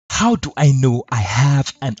How do I know I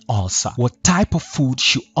have an ulcer? What type of food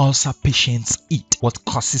should ulcer patients eat? What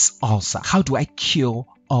causes ulcer? How do I cure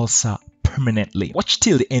ulcer permanently? Watch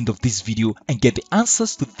till the end of this video and get the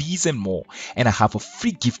answers to these and more, and I have a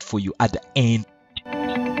free gift for you at the end.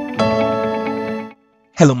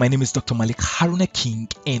 Hello, my name is Dr. Malik Haruna King,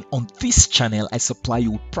 and on this channel I supply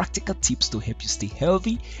you with practical tips to help you stay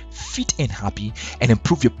healthy, fit and happy, and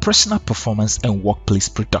improve your personal performance and workplace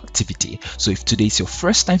productivity. So if today is your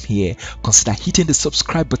first time here, consider hitting the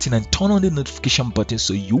subscribe button and turn on the notification button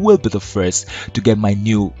so you will be the first to get my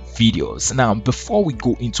new videos. Now, before we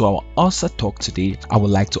go into our ulcer talk today, I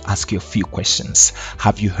would like to ask you a few questions.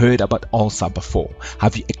 Have you heard about ulcer before?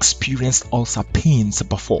 Have you experienced ulcer pains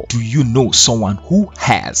before? Do you know someone who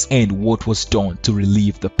has, and what was done to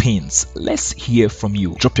relieve the pains? Let's hear from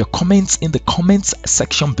you. Drop your comments in the comments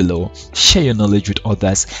section below, share your knowledge with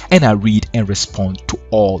others, and I read and respond to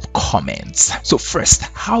all comments. So first,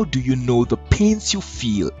 how do you know the pains you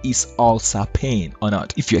feel is ulcer pain or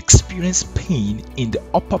not? If you experience pain in the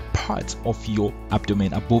upper part of your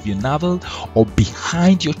abdomen, above your navel or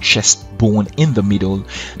behind your chest bone in the middle,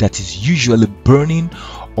 that is usually burning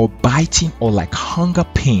or biting or like hunger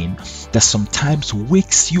pain that sometimes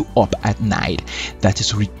wakes you up at night, that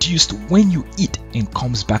is reduced when you eat and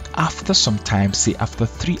comes back after some time, say after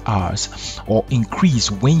 3 hours, or increase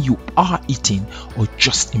when you are eating or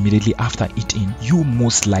just immediately after eating, you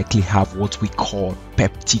most likely have what we call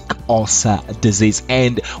peptic ulcer disease.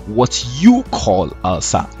 And what you call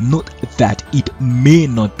ulcer, note that it may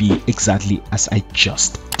not be exactly as I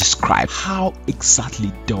just described. How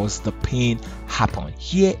exactly does the pain happen?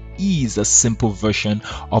 Here is a simple version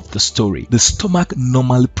of the story. The stomach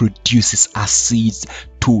normally produces acids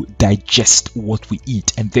to digest what we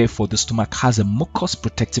eat, and therefore the stomach has a mucous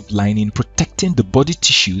protective lining protecting the body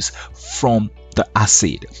tissues from the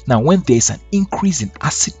acid. Now, when there is an increase in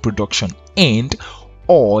acid production and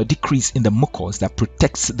or decrease in the mucus that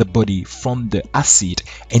protects the body from the acid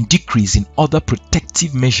and decrease in other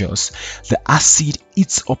protective measures, the acid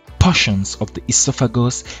eats up portions of the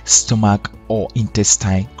esophagus, stomach or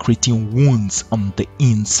intestine, creating wounds on the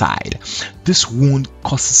inside. This wound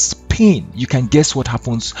causes pain. You can guess what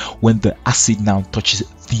happens when the acid now touches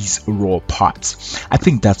these raw parts. I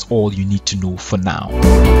think that's all you need to know for now.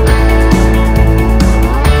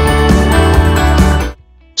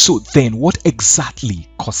 So then, what exactly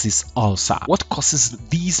causes ulcer? What causes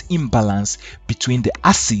this imbalance between the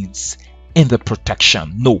acids and the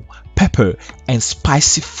protection? No, pepper and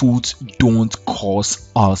spicy foods don't cause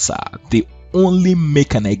ulcer. They only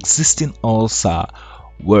make an existing ulcer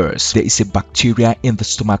worse. There is a bacteria in the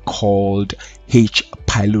stomach called H.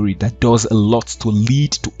 pylori that does a lot to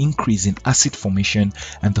lead to increase in acid formation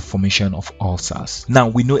and the formation of ulcers. Now,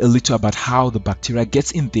 we know a little about how the bacteria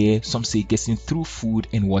gets in there. Some say it gets in through food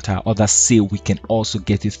and water, others say we can also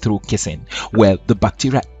get it through kissing. Well, the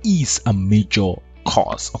bacteria is a major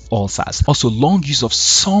cause of ulcers. Also, long use of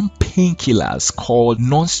some painkillers called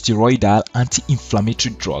non-steroidal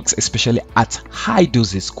anti-inflammatory drugs, especially at high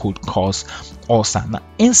doses, could cause ulcer. Now,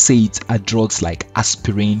 NSAIDs are drugs like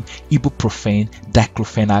aspirin, ibuprofen,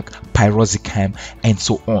 diclofenac, pyroxicam, and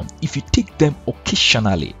so on. If you take them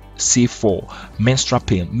occasionally, say for menstrual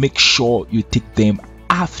pain, make sure you take them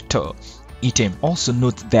after eating. Also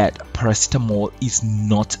note that paracetamol is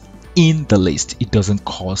not in the list. It doesn't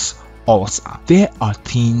cause ulcer. There are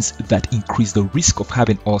things that increase the risk of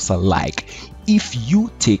having ulcer, like if you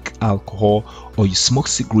take alcohol or you smoke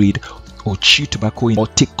cigarette or chew tobacco or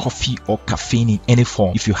take coffee or caffeine in any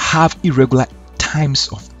form, if you have irregular times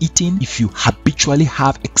of eating, if you habitually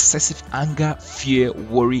have excessive anger, fear,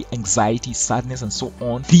 worry, anxiety, sadness and so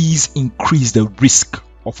on, these increase the risk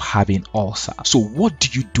of having ulcer. So what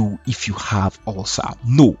do you do if you have ulcer?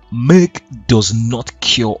 No, milk does not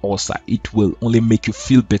cure ulcer. It will only make you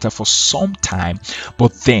feel better for some time,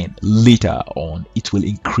 but then later on it will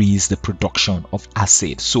increase the production of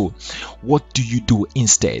acid. So what do you do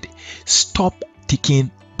instead? Stop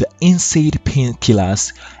taking the NSAID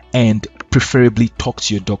painkillers and preferably talk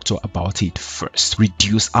to your doctor about it first.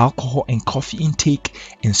 Reduce alcohol and coffee intake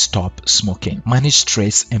and stop smoking. Manage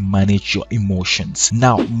stress and manage your emotions.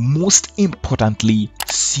 Now, most importantly,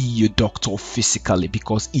 see your doctor physically,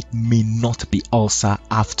 because it may not be ulcer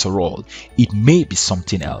after all. It may be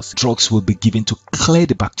something else. Drugs will be given to clear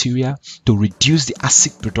the bacteria, to reduce the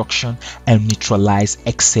acid production and neutralize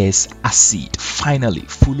excess acid. Finally,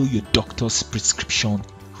 follow your doctor's prescription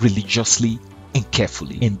religiously and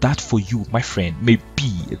carefully, and that for you, my friend, may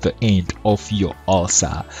be the end of your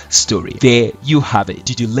ulcer story. There you have it.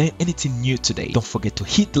 Did you learn anything new today? Don't forget to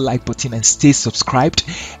hit the like button and stay subscribed,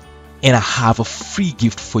 and I have a free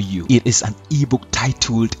gift for you. It is an ebook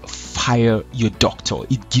titled Fire Your Doctor.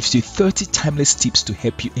 It gives you 30 timeless tips to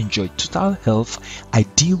help you enjoy total health,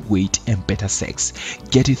 ideal weight, and better sex.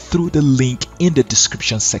 Get it through the link in the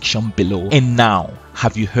description section below. And now,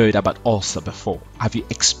 have you heard about ulcer before? Have you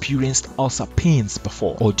experienced ulcer pains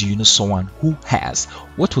before? Or do you know someone who has?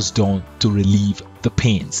 What was done to relieve the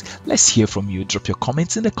pains? Let's hear from you. Drop your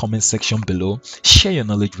comments in the comment section below. Share your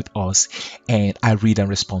knowledge with us, and I read and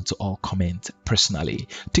respond to all comments personally.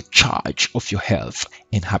 Take charge of your health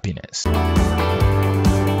and happiness.